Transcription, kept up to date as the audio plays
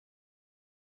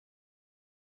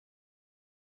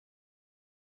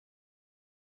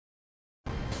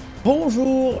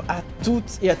Bonjour à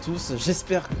toutes et à tous,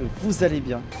 j'espère que vous allez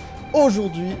bien.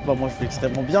 Aujourd'hui, bah moi je vais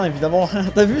extrêmement bien évidemment,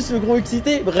 t'as vu ce gros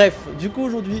excité? Bref, du coup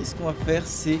aujourd'hui ce qu'on va faire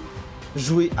c'est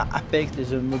jouer à Apex, les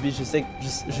jeux mobiles.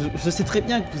 Je sais très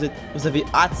bien que vous avez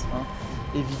hâte, hein,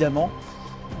 évidemment.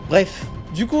 Bref,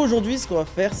 du coup aujourd'hui ce qu'on va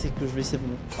faire c'est que je vais essayer de...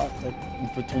 Ah, on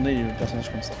peut tourner les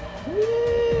personnages comme ça.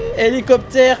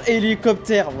 Hélicoptère,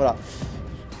 hélicoptère, voilà.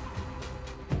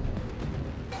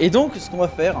 Et donc ce qu'on va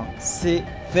faire c'est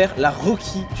faire la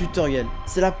Rocky tutoriel.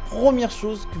 C'est la première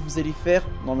chose que vous allez faire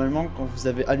normalement quand vous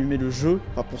avez allumé le jeu,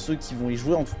 enfin pour ceux qui vont y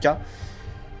jouer en tout cas.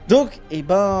 Donc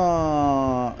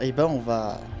on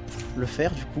va le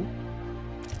faire du coup.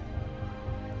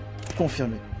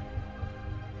 Confirmé.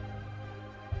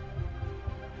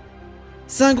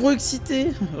 C'est un gros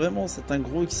excité, vraiment c'est un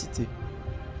gros excité.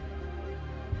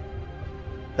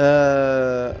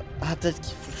 Ah peut-être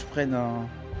qu'il faut que je prenne un...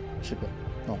 Je sais pas.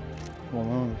 Non. Bon,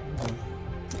 non.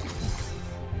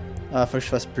 Ah, faut que je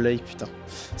fasse play, putain.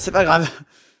 C'est pas grave.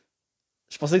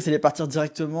 Je pensais que ça allait partir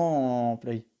directement en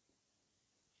play.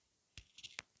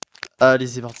 Allez,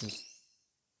 c'est parti.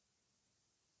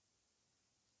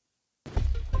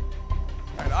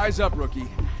 Alright, eyes up, rookie.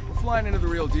 We're flying into the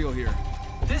real deal here.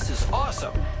 This is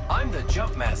awesome. I'm the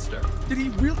jump master. Did he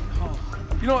really? Oh.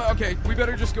 You know what? Okay, we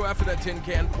better just go after that tin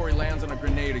can before he lands on a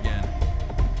grenade again.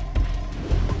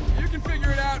 You can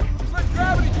figure it out. Just let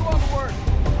gravity do all the work.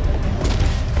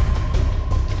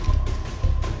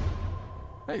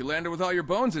 Hey, you landed with all your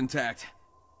bones intact.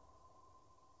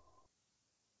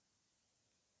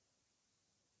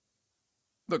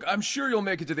 Look, I'm sure you'll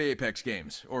make it to the Apex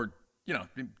games, or, you know,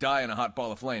 die in a hot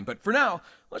ball of flame, but for now,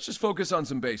 let's just focus on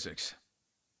some basics.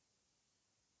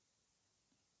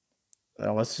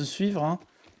 Alors, on va se suivre, hein.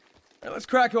 Right, let's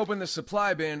crack open this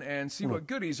supply bin and see what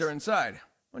goodies are inside.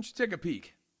 Why don't you take a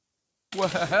peek?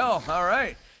 Well,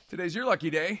 alright. Today's your lucky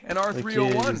day. An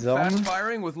R301, fast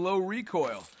firing with low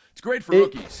recoil. It's great for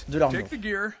rookies. Take the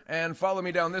gear and follow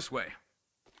me down this way.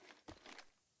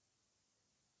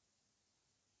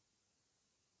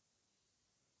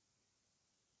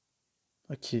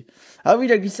 Ok. Ah oui,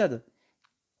 la glissade.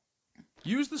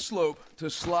 Use the slope to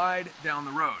slide down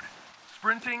the road.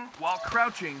 Sprinting while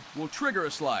crouching will trigger a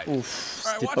slide. Ouf,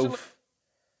 c'était pas ouf.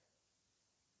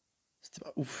 C'était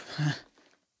pas ouf.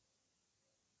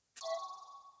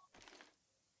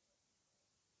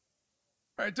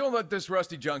 Alright, don't let this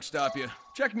rusty junk stop you.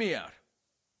 Check me out.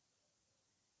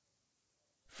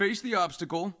 Face the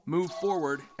obstacle, move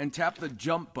forward, and tap the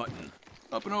jump button.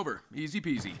 Up and over. Easy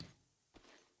peasy.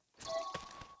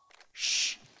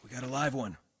 Shh! We got a live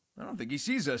one. I don't think he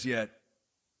sees us yet.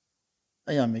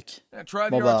 Ah, y'a un mec. Yeah,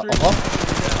 try bon the bah, R3. au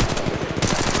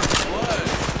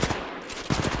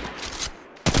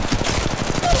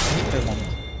revoir.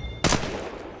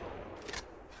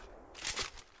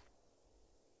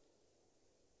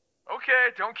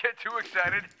 Okay, don't get too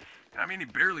excited. I mean, he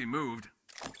barely moved.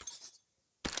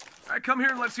 Alright, come here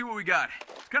and let's see what we got.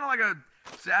 It's kind of like a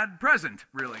sad present,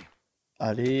 really.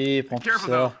 Allez, prends tout Careful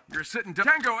ça. though, you're sitting down.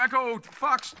 Tango, Echo,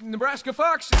 Fox, Nebraska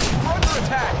Fox, under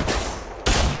attack!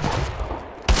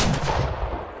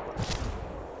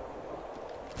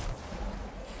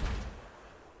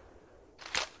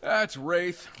 That's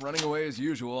Wraith, running away as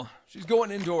usual. She's going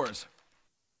indoors.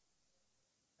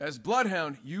 As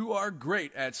Bloodhound, you are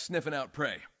great at sniffing out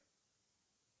prey.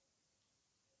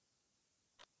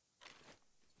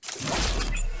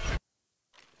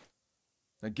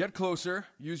 Now get closer,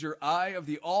 use your Eye of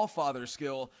the All-Father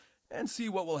skill, and see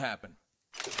what will happen.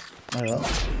 Alors.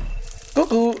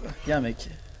 Coucou! Y'a un mec.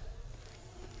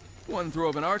 One throw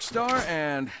of an Arch Star,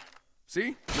 and...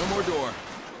 See? No more door.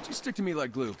 Just stick to me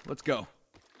like glue. Let's go.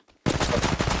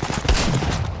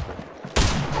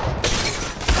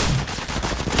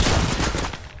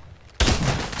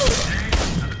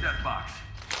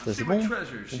 Ça c'est bon,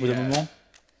 au bout d'un moment.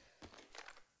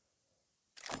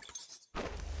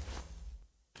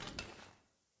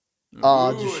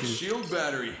 Ah, du shield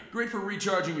battery. Great for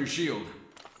recharging your shield.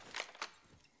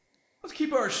 Let's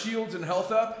keep our shields and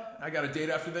health up. I got a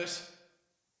date after this.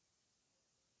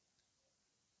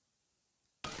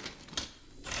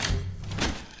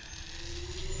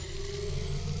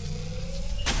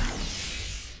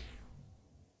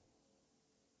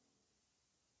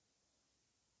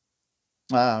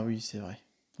 Ah oui, c'est vrai.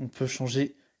 On peut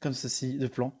changer comme ceci de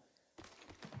plan.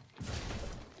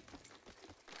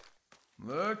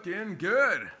 Looking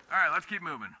good. All right, let's keep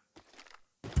moving.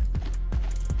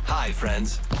 Hi,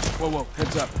 friends. Whoa, whoa,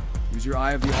 heads up. Use your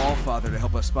Eye of the All-Father to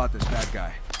help us spot this bad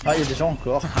guy. Ah, il y a des gens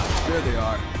encore. There they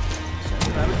are. Send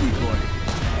them out a decoy.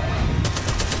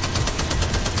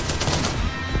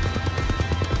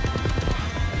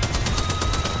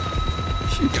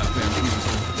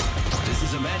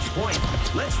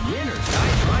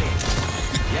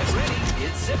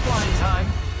 Zipline time.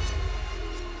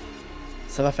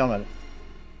 Ça va faire mal.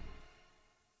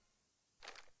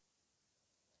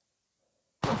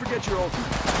 Don't forget your ultimate.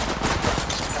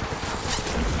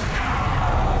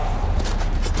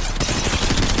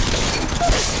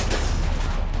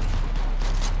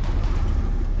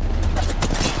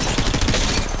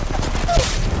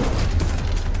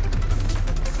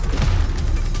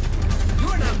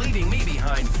 You're not leaving me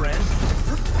behind, friend.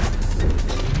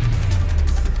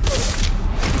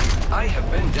 I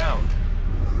have been down.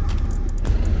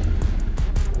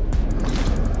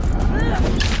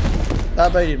 Ah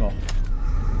bah il est mort.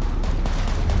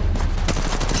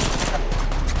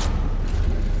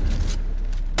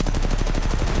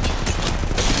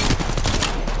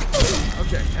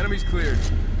 Okay, enemy's cleared.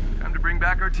 Time to bring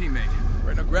back our teammate.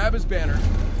 Right, now grab his banner.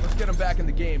 Let's get him back in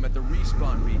the game at the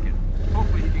respawn beacon.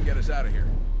 Hopefully he can get us out of here.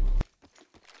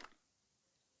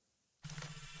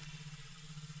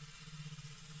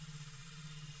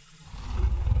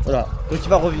 Voilà, donc il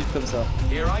va revivre comme ça.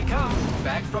 Here I come,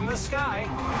 back from the sky.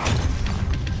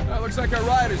 Looks like our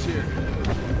ride is here.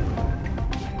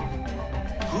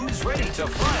 Who's ready to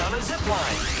fly on a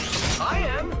zipline? I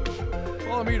am.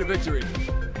 Follow me to victory.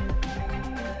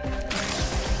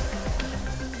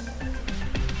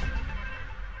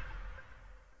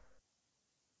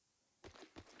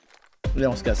 Allez,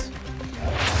 on se casse.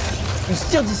 On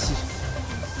se tire d'ici.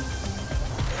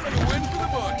 Win for the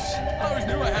books. I always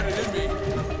knew I had it in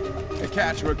me. Good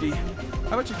catch, rookie.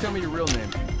 How about you tell me your real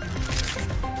name?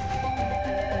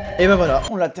 Et ben voilà,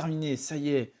 on l'a terminé, ça y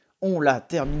est, on l'a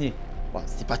terminé. Bon,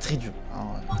 c'était pas très dur.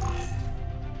 Hein.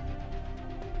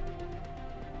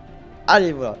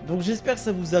 Allez, voilà. Donc j'espère que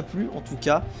ça vous a plu, en tout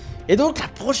cas. Et donc la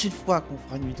prochaine fois qu'on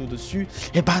fera une vidéo dessus,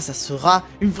 et bah ça sera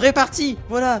une vraie partie.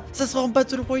 Voilà, ça sera en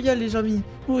Battle Royale, les amis.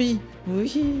 Oui,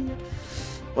 oui.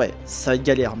 Ouais, ça va être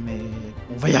galère, mais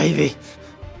on va y arriver.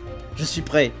 Je suis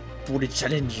prêt pour les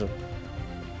challenges.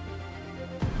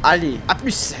 Allez, à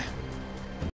plus.